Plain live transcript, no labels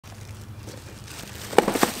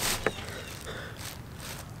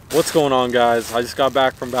What's going on, guys? I just got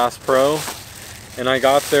back from Bass Pro and I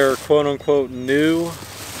got their quote-unquote new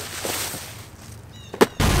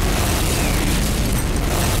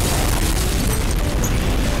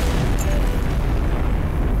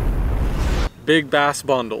big bass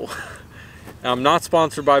bundle. I'm not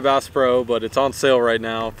sponsored by Bass Pro, but it's on sale right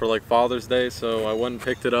now for like Father's Day, so I went and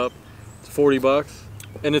picked it up. It's 40 bucks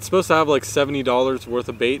and it's supposed to have like $70 worth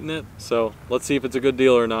of bait in it, so let's see if it's a good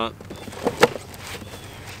deal or not.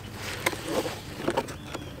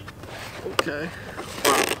 Okay.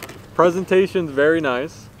 Wow. Presentation's very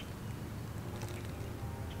nice.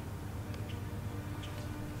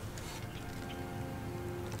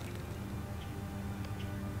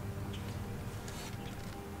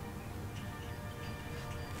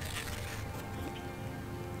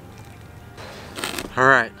 All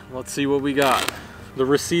right, let's see what we got. The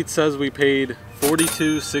receipt says we paid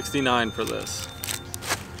 $42.69 for this.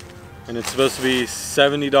 And it's supposed to be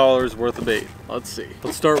 $70 worth of bait. Let's see.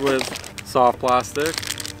 Let's start with soft plastic.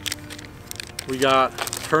 We got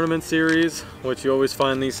tournament series, which you always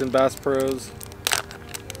find these in Bass Pros.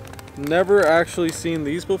 Never actually seen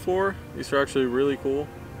these before. These are actually really cool.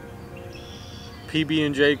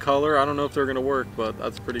 PB&J color. I don't know if they're gonna work, but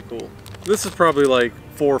that's pretty cool. This is probably like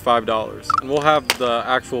 $4 or $5, and we'll have the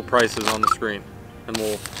actual prices on the screen, and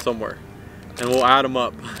we'll add them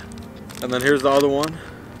up. And then here's the other one.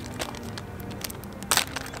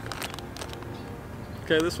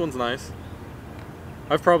 Okay, this one's nice.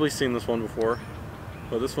 I've probably seen this one before,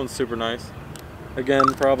 but this one's super nice. Again,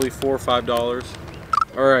 probably $4 or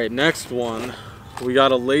 $5. All right, next one. We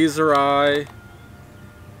got a laser eye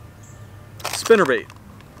spinnerbait.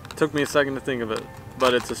 Took me a second to think of it,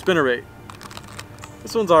 but it's a spinnerbait.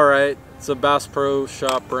 This one's all right. It's a Bass Pro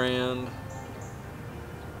Shop brand.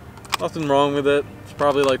 Nothing wrong with it. It's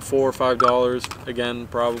probably like $4 or $5. Again,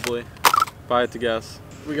 probably, if I had to guess.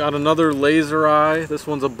 We got another laser eye. This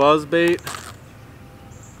one's a buzz bait.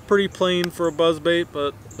 Pretty plain for a buzz bait,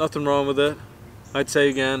 but nothing wrong with it. I'd say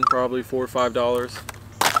again, probably $4 or $5.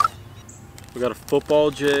 We got a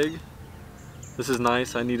football jig. This is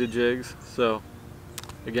nice. I needed jigs, so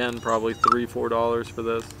again, probably $3 or $4 for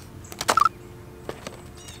this.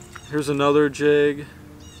 Here's another jig.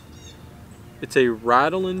 It's a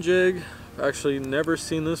rattling jig. I've actually never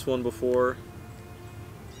seen this one before.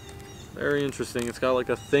 Very interesting. It's got like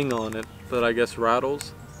a thing on it that I guess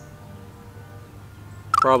rattles.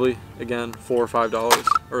 Probably, again, $4 or $5,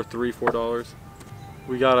 or $3 or $4.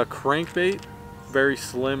 We got a crankbait, very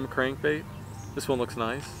slim crankbait. This one looks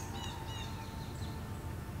nice.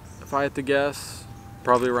 If I had to guess,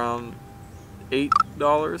 probably around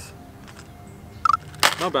 $8.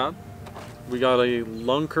 Not bad. We got a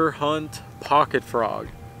Lunker Hunt pocket frog.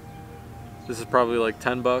 This is probably like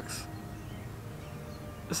 10 bucks.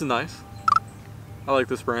 This is nice. I like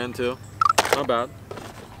this brand too. Not bad.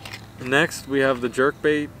 Next we have the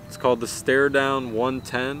jerkbait. It's called the Stare Down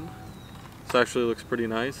 110. This actually looks pretty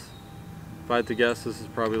nice. If I had to guess, this is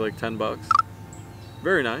probably like 10 bucks.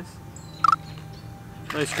 Very nice.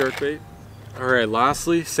 Nice jerkbait. Alright,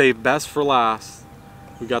 lastly, save best for last.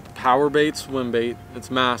 We got the Power Bait swim bait. It's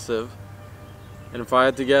massive. And if I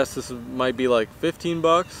had to guess, this might be like 15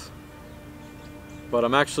 bucks. But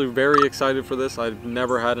I'm actually very excited for this. I've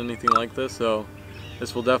never had anything like this, so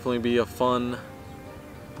this will definitely be a fun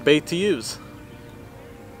bait to use.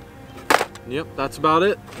 Yep, that's about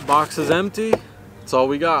it. The box is empty. That's all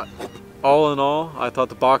we got. All in all, I thought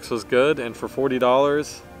the box was good, and for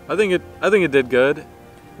 $40, I think it did good.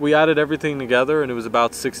 We added everything together and it was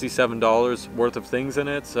about $67 worth of things in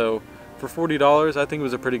it, so for $40, I think it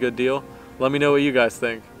was a pretty good deal. Let me know what you guys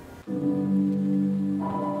think.